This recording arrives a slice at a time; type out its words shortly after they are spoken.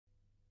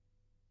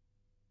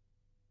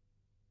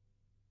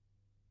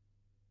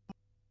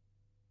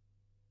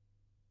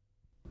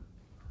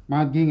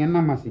මාත් ගිහින්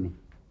එන්නම් මස්සිනේ.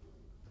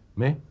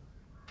 මේ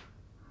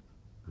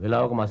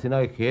වෙලාවක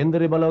මස්සිනාගේ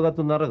කේන්දරේ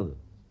බලවගත්තු නරකද?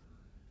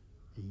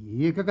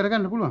 ඒක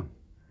කරගන්න පුළුවන්.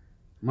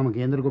 මම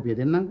කේන්දර කොපිය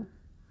දෙන්නම්කෝ.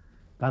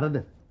 කරද?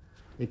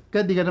 එක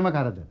දිගටම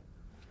කරද.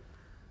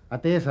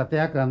 අතේ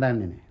සතයක්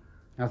රඳන්නේ නැහැ.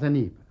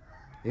 අසනීප.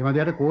 ඒ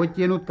වගේට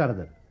කෝච්චියනුත්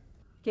කරදර.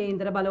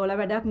 කේන්දර බලවල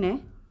වැඩක් නැහැ.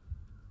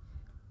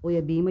 ඔය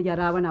බීම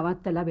ජරාව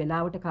නවත්තලා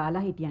වෙලාවට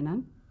කාලා හිටියානම්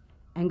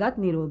ඇඟත්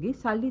නිරෝගී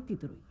සල්ලිත්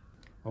ඉතුරුයි.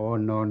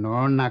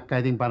 නෝ නක්කා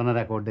ඉතින් පරණ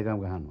රෙකෝඩ් එකම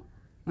ගහනවා.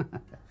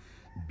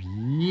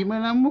 බීම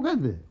නම්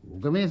මොකද?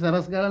 උග මේ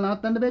සරස් ගාලා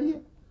නවත්තන්න බැරිය.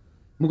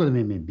 මොකද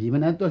මේ බීම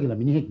නැත්තුවා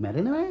කියලා මිනිහෙක්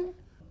මැරෙනවා.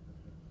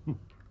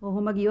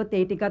 ඔහොම ගියොත්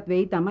ඒ ටිකත්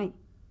වෙයි තමයි.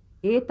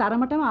 ඒ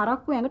තරමටම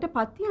අරක්කු ඇඟට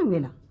පත්තියම්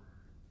වෙලා.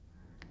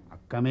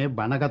 අක්කා මේ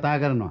බන කතා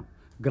කරනවා.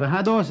 ග්‍රහ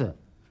දෝෂ.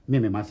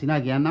 මේ මස්සිනා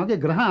කියනවා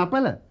වගේ ග්‍රහ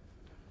අපල.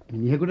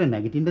 මිනිහෙකුට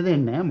නැගිටින්න දෙන්නේ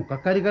නැහැ.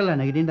 මොකක් හරි කරලා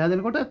නැගිටින්න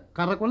හදනකොට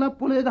කරකොල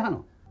පොළේ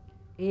දානවා.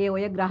 ඒ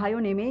ඔය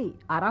ග්‍රහයෝ නෙමෙයි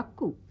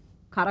අරක්කු.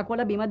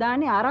 කරකොල බිම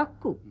දාන්නේ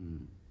අරක්කු.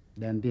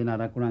 දැන් තියෙන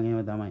අරක්කු නම්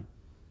එහෙම තමයි.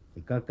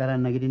 එකක් කරන්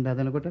නැගිටින්න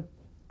හදනකොට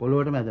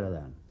පොළොවටම ඇදලා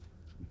දානවා.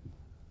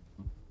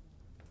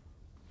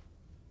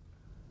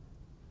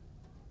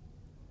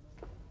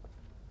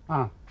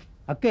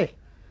 අක්කේ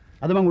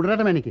අද මං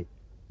උඩරට මැනිකේ.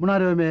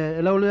 මොනාර මේ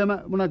එළවලුවේම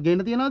මොනක්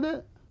ගේන්න තියනවද?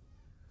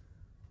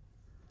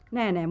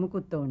 නෑ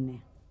මුකුත් ඕනේ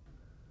නෑ.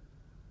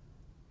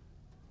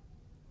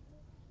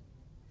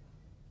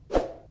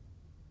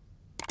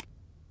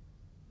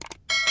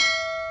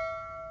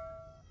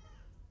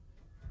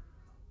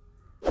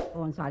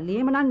 ඕන් සල්ලි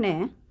එහෙම නෑ.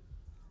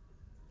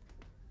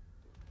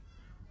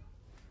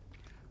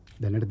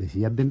 දැනට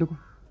 200ක් දෙන්නකෝ.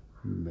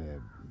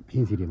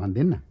 හින්සිරිය මන්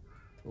දෙන්න.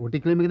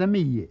 ඕටි ක්ලේම් එක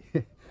දැම්මේ ඊයේ.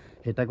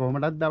 හෙට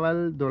කොහමදත් දවල්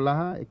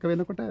 12 එක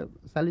වෙනකොට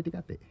සල්ලි ටික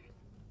අතේ.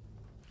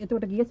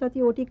 එතකොට ගිය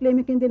සතියේ ඕටි ක්ලේම්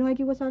එකෙන් දෙනවා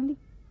කිව්ව සල්ලි.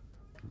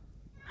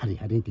 හරි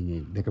ඉතින්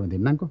ඒ දෙකම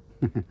දෙන්නම්කෝ.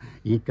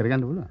 ඊත්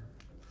කරගන්න පුළුවන්.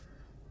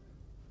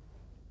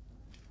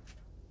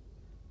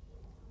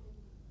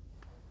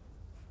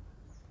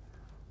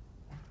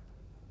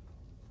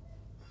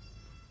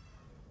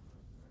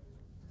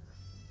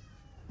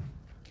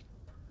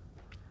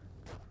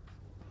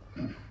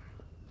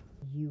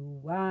 You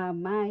are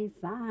my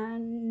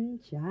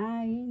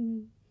sunshine,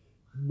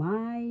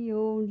 my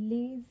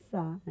only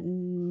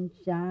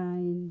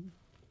sunshine.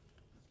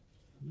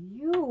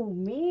 You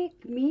make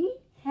me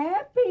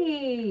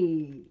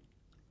happy.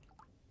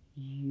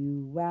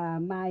 You are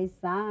my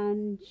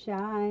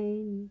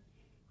sunshine,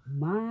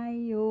 my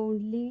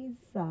only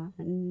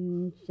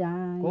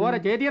sunshine. Kora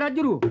Chetiya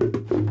Rajuru.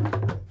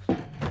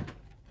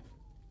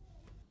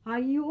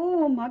 Ayyo,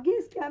 mage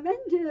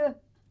scavenger.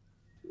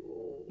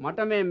 මට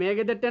මේ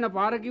ගෙදරට එන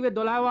පාර කිව්වේ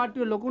 12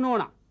 වාට්ටුවේ ලොකු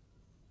නෝනා.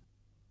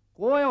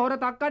 කෝය හොර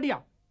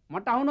තක්කඩියා.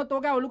 මට අහුනොත්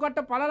ඕක ඔලු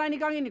කට්ට පළලා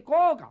නිකන් ඉන්නේ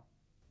කෝක.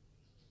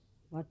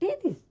 What is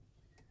this?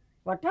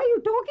 What are you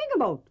talking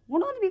about?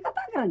 මොනවද මේ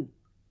කතා කරන්නේ?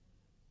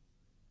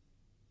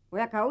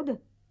 ඔයා කවුද?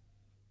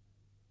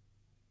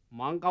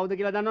 මං කවුද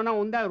කියලා දන්නවනම්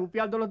හොඳයි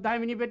රුපියල් 12000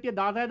 මිනි පෙට්ටිය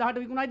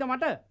 16000ට විකුණයිද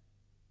මට?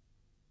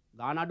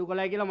 ගාන අඩු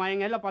කළයි කියලා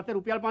මයෙන් ඇවිල්ලා පස්සේ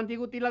රුපියල්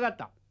 500කුත් ඉල්ල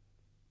ගත්තා.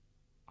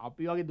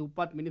 අපි වගේ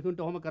දුප්පත් මිනිසුන්ට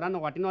ඔහොම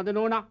කරන්න වටිනවද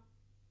නෝනා?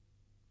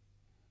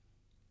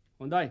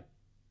 හොඳයි.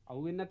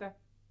 අහුවෙන්නේ නැත.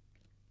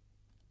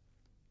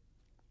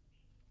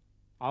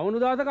 අවුණු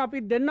දවසක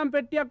අපි දෙන්නම්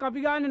පෙට්ටියක්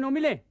අපි ගානේ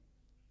නොමිලේ.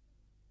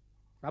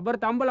 රබර්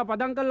තම්බලා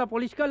පදම් කරලා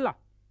පොලිෂ් කරලා.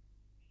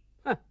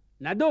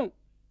 නැදුම්.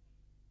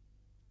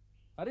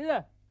 හරිද?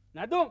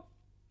 නැදුම්.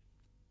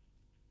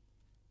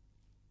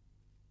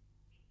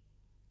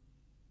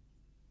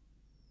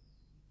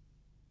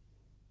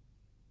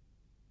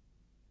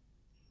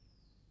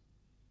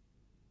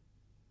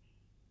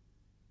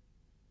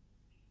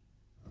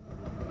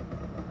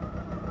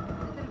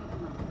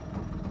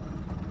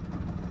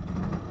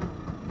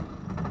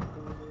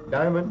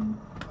 Diamond.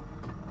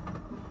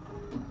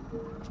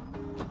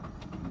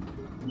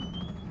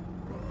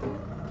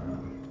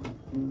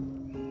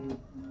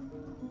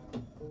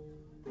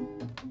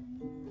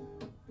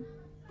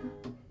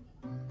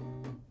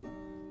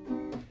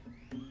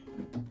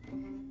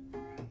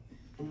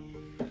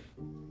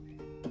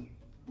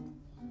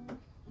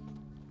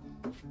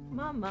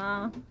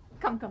 Mama,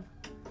 come.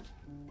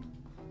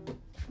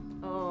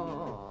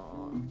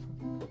 Oh.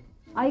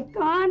 I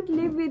can't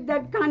live with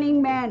that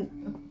cunning man.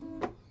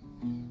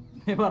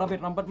 මේ පාර අපේ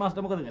ට්‍රම්පට්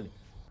මාස්ටර් මොකද කළේ?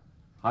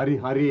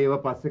 හරි ඒව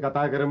පස්සේ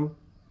කතා කරමු.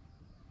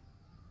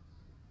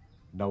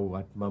 Now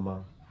what mama?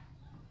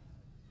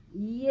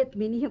 ඊයේත්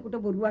මිනිහෙකුට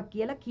බොරුවක්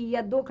කියලා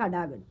කීයක් දෝ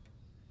කඩාගෙන.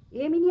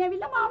 ඒ මිනිහා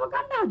ඇවිල්ලා මාව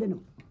කන්න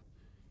හදනවා.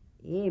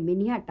 ඒ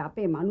මිනිහට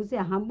අපේ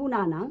මිනිස්සයා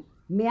හම්බුණා නම්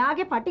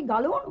මෙයාගේ පටි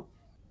ගලවනු.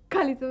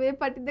 කලිසුමේ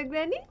පටිද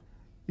ග්‍රැනි?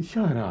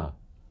 Ishara.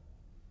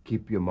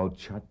 Keep your mouth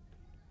shut.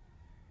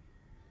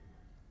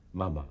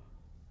 Mama.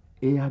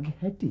 එයාගේ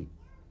හැටි.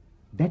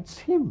 That's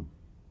him.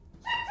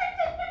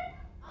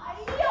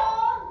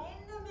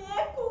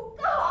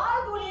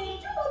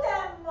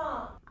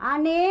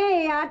 අනේ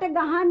එයාට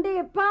ගහන්න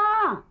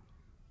එපා.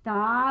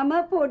 තාම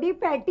පොඩි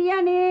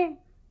පැටියනේ.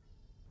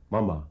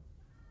 මම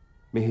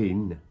මෙහෙ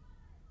ඉන්න.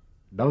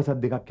 දවස්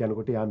දෙකක්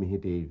යනකොට යා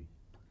මෙහෙට ඒවි.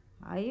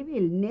 I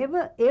will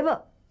never ever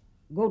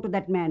Go to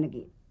that man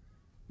again.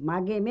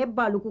 මගේ මේ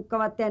බලු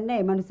කුක්කවත් යන්නේ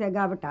නැහැ. ඒ මනුස්සයා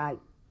ගාවට ආයි.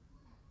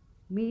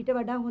 මීට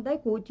වඩා හොඳයි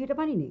කෝච්චියට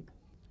පනින එක.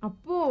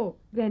 අප්පෝ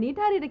ග්‍රැනීට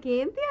හරියට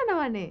කේන්ති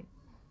යනවනේ.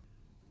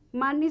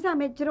 මන් නිසා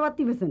මෙච්චරවත්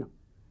ඉවසනවා.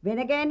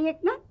 වෙන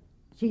ගෑණියෙක් නම්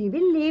she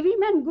will leave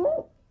him and go.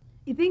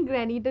 ඉතින්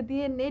ග්‍රැනීට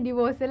තියෙන්නේ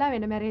ඩිවෝස් වෙලා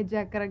වෙන මැරේජ්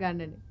එකක්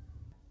කරගන්නනේ.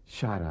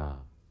 Shara,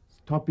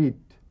 stop it.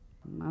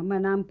 මම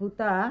නම්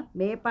පුතා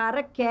මේ පාර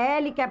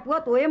කෑලි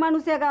කැපුවත් ඔය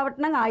මනුස්සයා ගාවට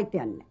නම් ආයිත්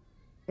යන්නේ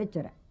නැහැ.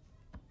 එච්චරයි.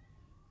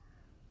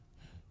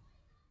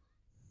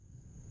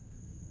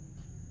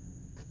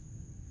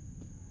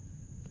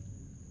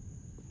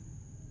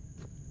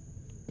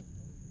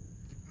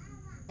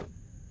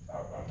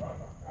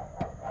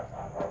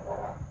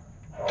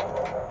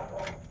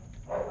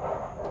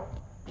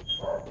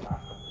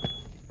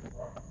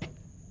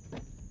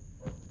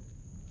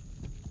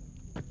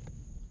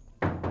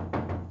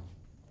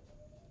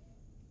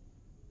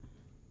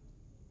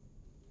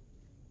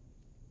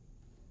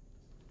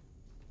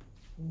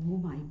 Oh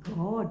my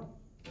god.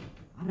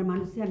 අර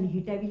මනුස්සයා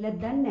මෙහෙට ඇවිල්ලා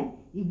දන්නේ නැහැ.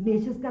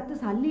 ඉග්නේෂස් ගත්ත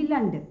සල්ලි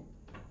ඉල්ලන්න.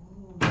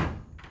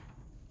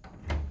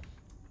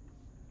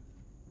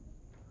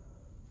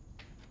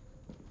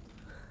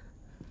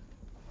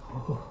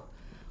 Oh,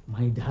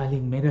 my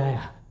darling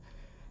Miraya.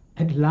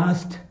 At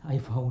last I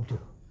found you.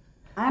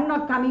 I am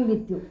not coming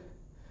with you.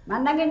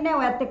 මන් නගන්නේ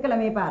ඔයත් එක්කලා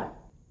මේ පාර.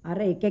 අර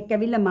එකෙක්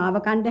ඇවිල්ලා මාව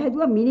කණ්ඩ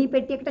හැදුවා මිනි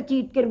පෙට්ටියකට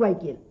චීට් කරුවයි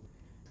කියලා.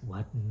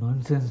 What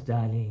nonsense,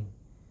 darling.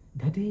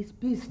 That is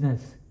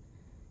business.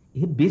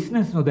 A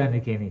business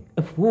නොදන්න කෙනෙක්.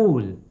 A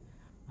fool.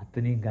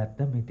 අතනින්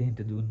ගත්ත මෙතෙන්ට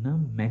දුන්නා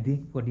මැදින්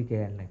පොඩි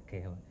කෑල්ලක්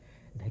කෑවා.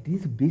 That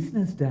is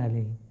business,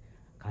 darling.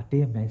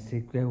 කටේ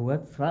මැස්සෙක්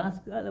වැව්වත් ශ්වාස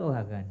ගාලා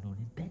වහගන්න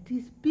ඕනේ. That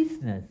is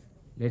business.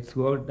 Let's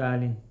go,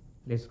 darling.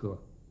 Let's go.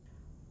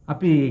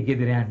 අපි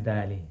ගෙදර යන්න,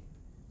 darling.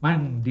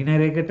 මං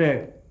ඩිනර් එකට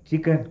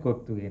chicken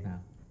kottu ගෙනා.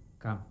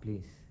 Come,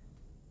 please.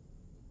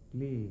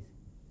 Please.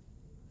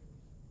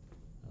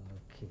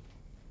 Okay.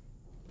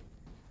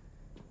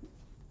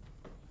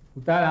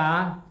 Utala,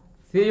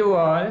 see you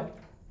all.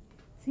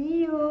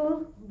 See you.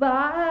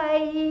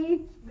 Bye.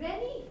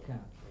 ග්‍රැනී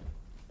Come.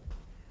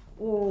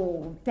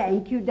 Oh,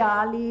 thank you,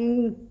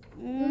 darling.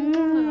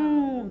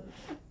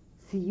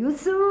 See you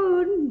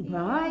soon.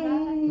 Bye.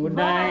 Good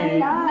night.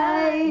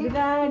 Bye. Good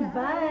night.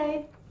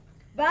 Bye.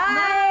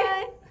 Bye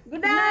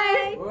good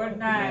night Good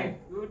night.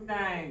 Good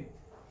night.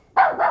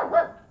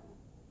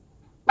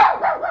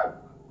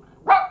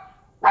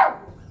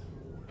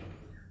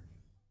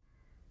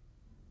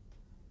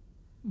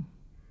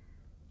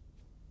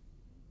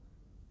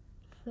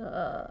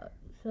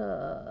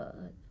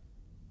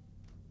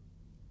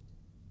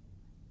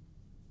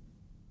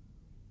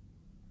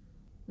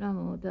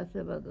 නමෝ තස්ස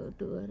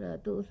භගවතු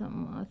වරහතු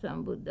සම්මා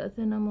සම්බුද්දස්ස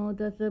නමෝ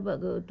තස්ස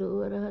භගවතු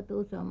වරහතු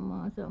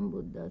සම්මා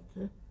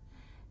සම්බුද්දස්ස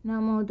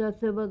නමෝ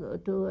තස්ස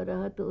භගවතු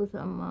වරහතු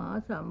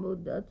සම්මා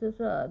සම්බුද්දස්ස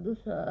සාදු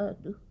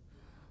සාදු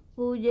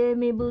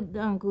පූජේමි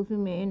බුද්ධං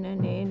කුසුමේන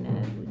නේන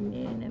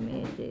පුඤ්ඤේන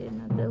මේතේන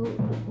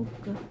තහුතු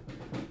මුක්ඛ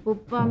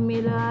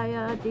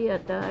උප්පම්මිලායාති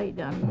යතයි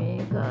ධම්මේ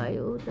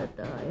කායෝ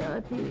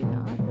තථායාති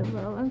විනාශ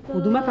භවං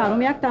පුදුම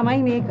කර්මයක්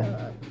තමයි මේක.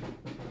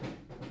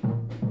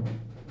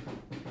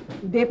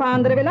 උදේ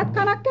පාන්දර වෙලත්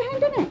කනක්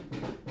ඇහෙන්නේ නැහැ.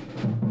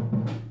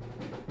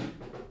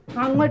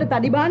 කන් වලට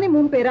තඩි බාන්නේ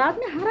මුන්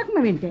පෙරාත්මේ හරක්ම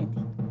වෙන්න ඇති.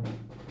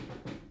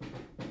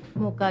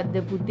 මොකද්ද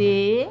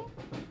පුතේ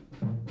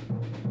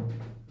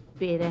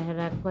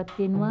පෙරහැරක්වත්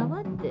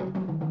එනවවත්ද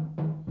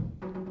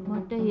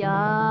මට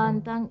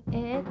යාන්තම්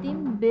ඈතින්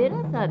බෙර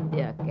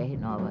සද්දයක්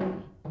ඇහෙනවා වගේ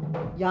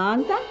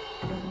යාන්තම්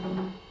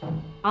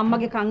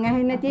අම්මගේ කන්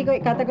ඇහෙන්නේ නැති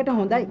එක එකතකට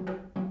හොඳයි.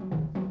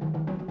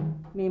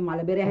 මේ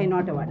මල බෙර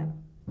ඇහෙනවට වඩා.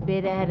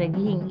 පෙරහැර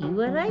ගිහින්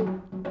ඉවරයි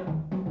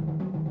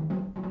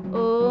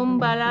ඕම්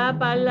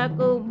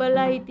බලාපල්ලකෝ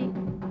උඹලා හිටි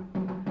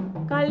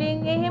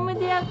කලින් එහෙම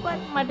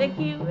දෙයක්වත් මට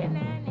කිව්වේ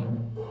නෑනේ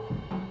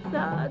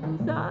සාදු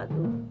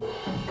සාදු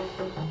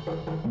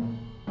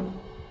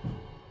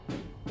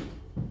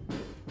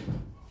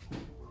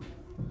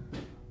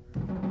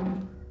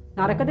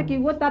නරකද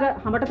කිව්වොත් අර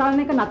හැමට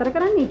තලන එක නතර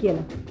කරන්නයි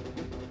කියලා.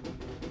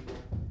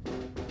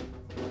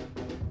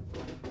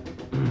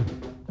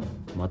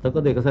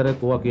 මතකද එක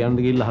සැරයක් ඕවා කියන්න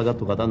ගිහිල්ලා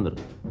අහගත්තු කතන්දර.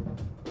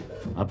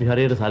 අපි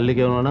හරියට සල්ලි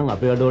ගෙවනවා නම්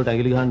අපේ වැඩවලට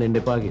ඇඟිලි ගහන්න එන්න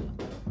එපා කියලා.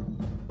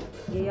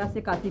 ඒ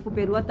ආසේ කතිපු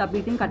පෙරුවත්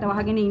අපි ඉතින් කට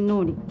වහගෙන ඉන්න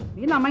ඕනි.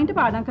 මේ ළමයින්ට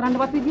පාඩම්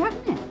කරන්නවත් විදිහක්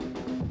නැහැ.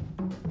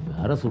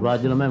 අර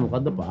සුරාජ් ළමයි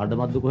මොකද්ද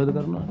පාඩමක්ද කොහෙද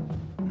කරනවා?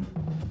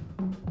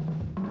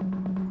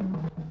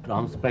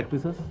 drums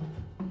practices.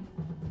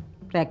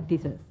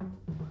 ප්‍රැක්ටිසස්.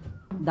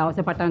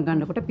 දවසේ පටන්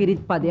ගන්නකොට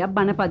පිරිත් පදයක්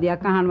බණ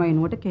පදයක් අහනවා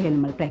එනකොට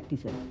කෙහෙල්මල්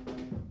ප්‍රැක්ටිසස්.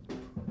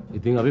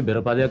 ඉතින් අපි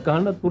බෙර පදයක්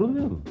අහන්නත් පුරුදු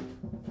වෙමු.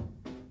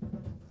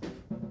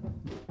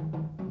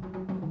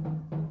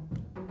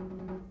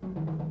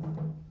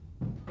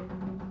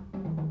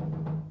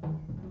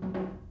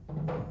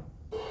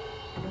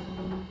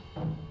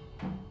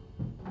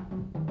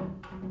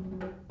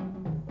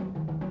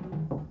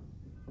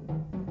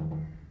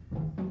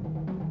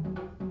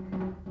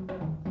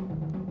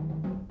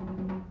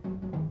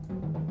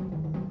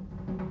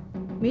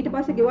 ඊට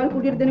පස්සේ ගෙවල්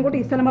කුටියට දෙනකොට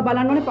ඉස්සලම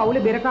බලන්න ඕනේ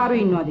පවුලේ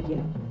බෙරකාරයෝ ඉන්නවද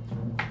කියලා.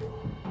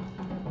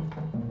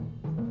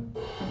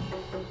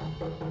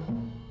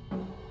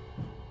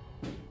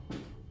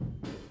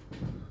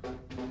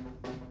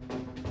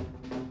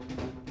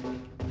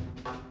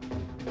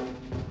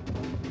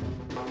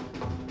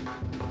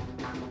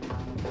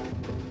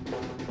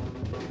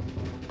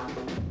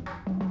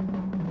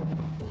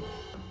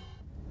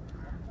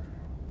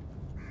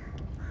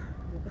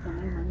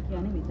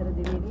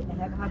 වගේ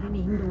ඇහැ ගහගෙන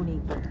ඉන්න ඕනේ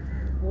කියලා.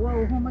 ඕවා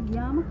ඔහොම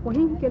ගියාම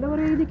කොහෙන් කෙලවර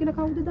වෙයිද කියලා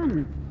කවුද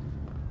දන්නේ?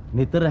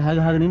 නිතර ඇහැ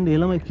ගහගෙන ඉන්න ඒ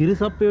ළමයි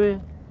කිරිසප්පේ වේ.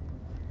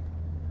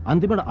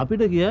 අන්තිමට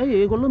අපිට කියයි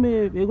ඒගොල්ලෝ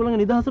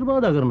ඒගොල්ලන්ගේ නිදහසට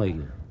බාධා කරනවා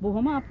කියලා.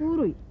 බොහොම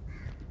අපූරුයි.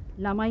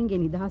 ළමයින්ගේ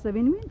නිදහස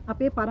වෙනුවෙන්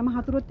අපේ පරම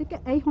හතුරොත් එක්ක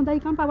ඇයි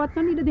හොඳයිකම්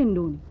පවත්වන්න ඉඩ දෙන්න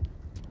ඕනේ?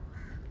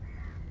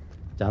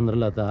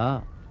 චන්ද්‍රලතා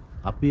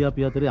අපි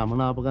අතරේ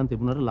අමනාපකම්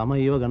තිබුණාට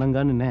ළමයි ඒව ගණන්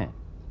ගන්නේ නැහැ.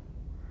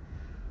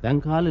 දැන්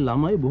කාලේ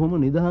ළමයි බොහොම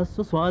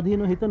නිදහස්ව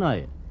ස්වාධීනව හිතන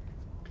අය.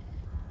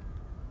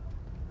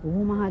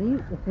 කොහොම හරි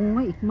ඔක්කොම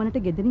ඉක්මනට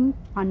ගෙදරින්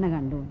පන්න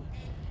ගන්න ඕනේ.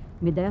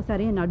 මේ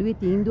දයසරේ නඩුවේ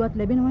තීන්දුවක්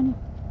ලැබෙනවනේ.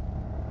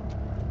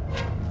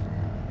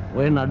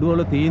 ඔය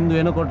නඩුවල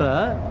තීන්දුව එනකොට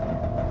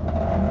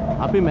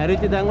අපි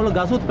මැරිච්ච තැන් වල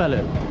ගසුත්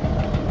පැලෙනවා.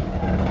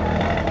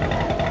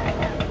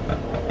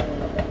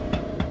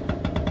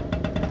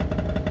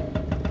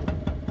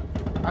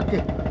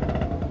 අක්කේ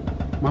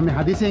මම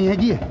හදිසියෙන් එහෙ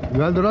ගියේ.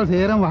 ඊවල දොරවල්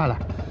සේරම වහලා.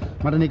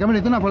 මට නිකම්ම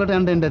හිතුණා පොළට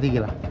යන්න ඇති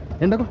කියලා.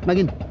 එන්නකෝ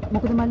නගින්න.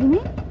 මොකද මල්ලි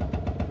මේ?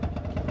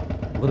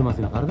 මොකද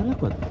මාසින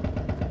කරදරයක්වත්?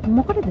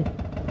 මොකටද?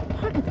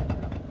 කාටද?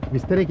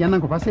 විස්තරේ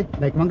කියන්නම්කෝ පස්සේ.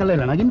 ලයික් මං කළා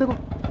වෙලා නගින්නකෝ.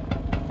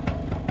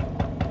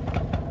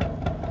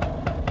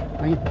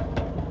 නගින්න.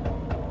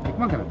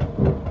 ඉක්මන් කරන්න.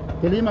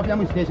 කෙලින්ම අපි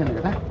යමු ස්ටේෂන්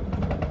එකට ඈ.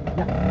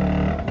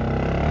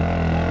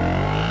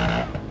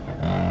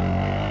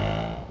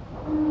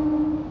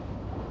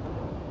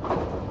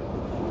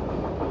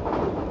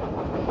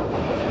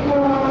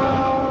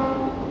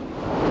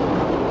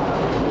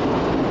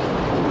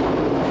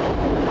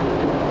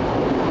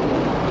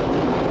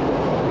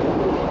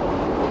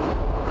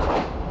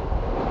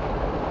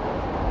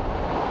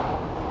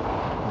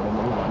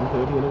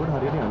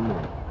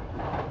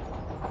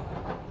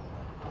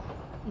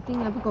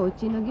 ඉතින් අපි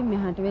කෝච්චියනගෙන්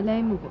මෙහාට වෙලා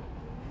එමුකෝ.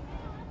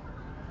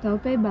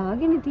 තවපේ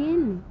බාගෙන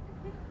තියෙන්නේ.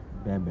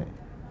 බෑ.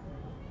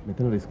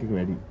 මෙතන රිස්ක් එක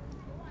වැඩි.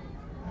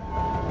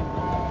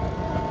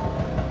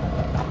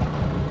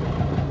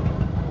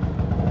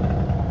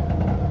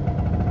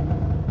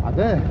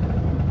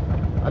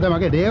 අද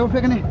මගේ ඩේ ඔෆ්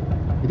එකනේ.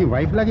 ඉතින්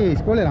වයිෆ්ලාගේ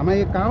ඉස්කෝලේ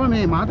ළමයි එක්ක ආවා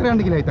මේ මාතර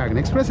යන්න කියලා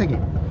හිතාගෙන එක්ස්ප්‍රස්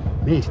එකේ.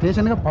 මේ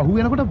ස්ටේෂන් එක පහු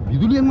වෙනකොට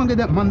විදුලියෙන්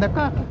මම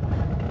දැක්කා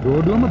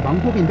රෝඩුවම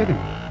බංකුවක ඉඳගෙන.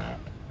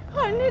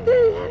 අනේ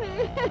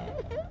දෙයනේ.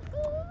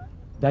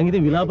 දැන්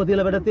ඉතින් විලාප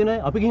තියලා වැඩක් තියෙනවා.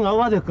 අපි ගිහින්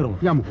අවවාදයක් කරමු.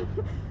 යමු.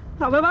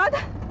 අවවාද?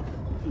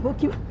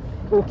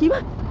 ඕකිව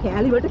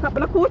කෑලි වලට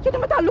කපලා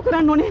කෝච්චියටම තල්ලු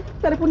කරන්න ඕනේ.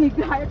 තරපු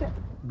නිග්‍රහයට.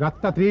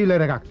 ගත්ත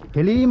ත්‍රීවිලර් එකක්.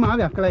 කෙලීම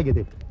ආවේ අක්කලයි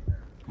ගෙදේ.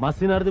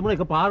 මස්සිනාර තිබුණ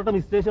එක පාරටම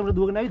ස්ටේෂන් වලට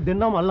දුවගෙන ආවි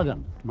දෙන්නම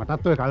අල්ලගන්න.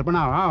 මටත් ඔය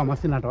කල්පනාව ආවා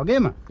මස්සිනාට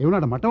වගේම. ඒ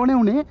වුණාට මට ඕනේ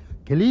උනේ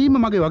කෙලීම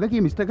මගේ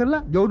වගකීම ඉෂ්ට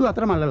කරලා ජෝඩු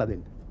අතරම අල්ලලා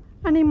දෙන්න.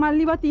 අනේ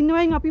මල්ලිවත්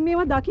ඉන්නවයින් අපි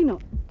මේවා දකින්න.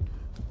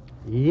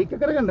 ඒක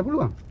කරගන්න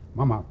පුළුවන්.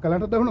 මම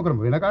අක්කලට දවුණු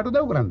කරමු. වෙන කාට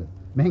උදව් කරන්නද?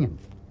 මෙහෙන් එන්න.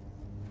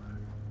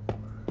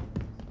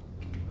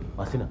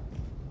 මස්සිනා.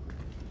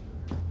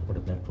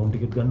 අපිට ප්ලැට්ෆෝම්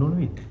ටිකට් ගන්න ඕනේ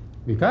නේද?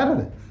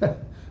 විකාරද?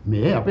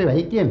 මේ අපේ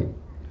වෙයි කියන්නේ.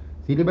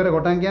 සිටිබර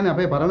කොටන් කියන්නේ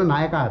අපේ පරණ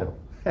නායකයාරෝ.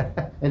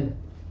 එන්න.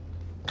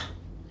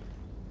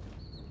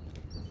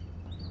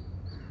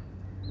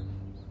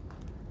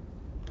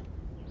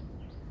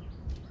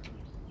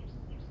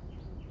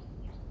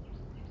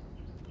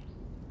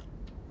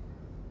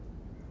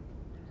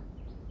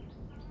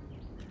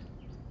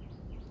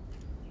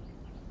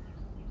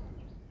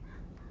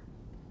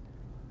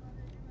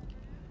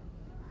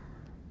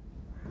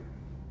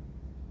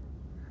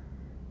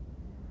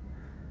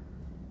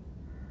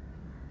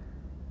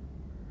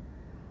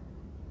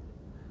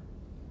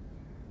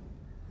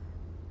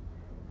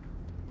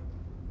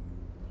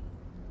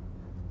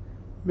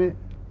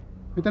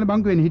 මෙතන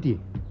බංකුවෙන් හිටියේ.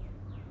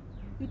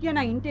 හිටියා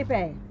නම් ඉන්ට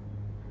එපා.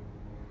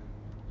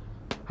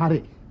 හරි.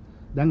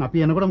 දැන්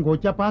අපි එනකොටම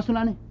කෝච්චියක් පාස්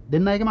වුණානේ.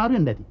 දෙන්න එකම ආරු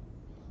වෙන්න ඇති.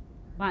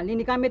 මල්ලි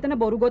නිකන් මෙතන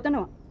බොරු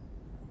ගොතනවා.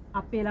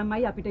 අපේ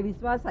ළමයි අපිට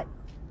විශ්වාසයි.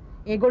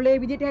 ඒගොල්ලෝ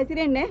ඒ විදිහට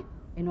හැසිරෙන්නේ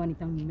එනවා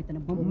නිකන් මෙතන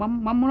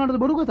මම මොනවටද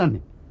බොරු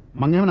ගොතන්නේ?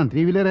 මං එහෙමනම්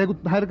ත්‍රිවිලර්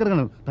එකකුත් හයර්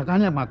කරගෙන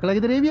තකහණියක් මක්කලා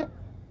ගෙදර එවිය.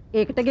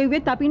 ඒකට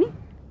ගෙව්වෙත් අපිනේ.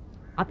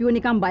 අපිව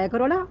නිකන් බය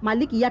කරවලා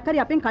මල්ලි කීයක්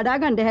හරි අපෙන් කඩා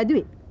ගන්න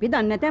හැදුවේ. අපි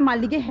දන්නේ නැතේ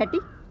මල්ලිගේ හැටි.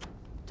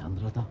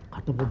 චන්ද්‍රලතා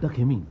කට පොඩ්ඩක්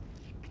හෙමින්.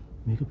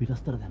 මේක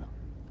පිටස්තර දැන.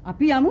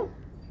 අපි යමු.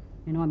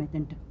 එනවා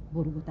මෙතෙන්ට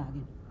බොරු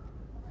ගොතාගෙන.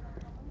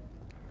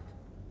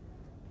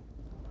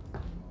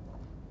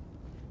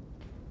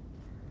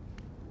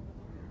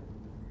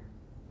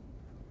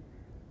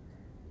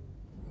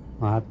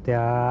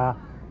 මහත්තයා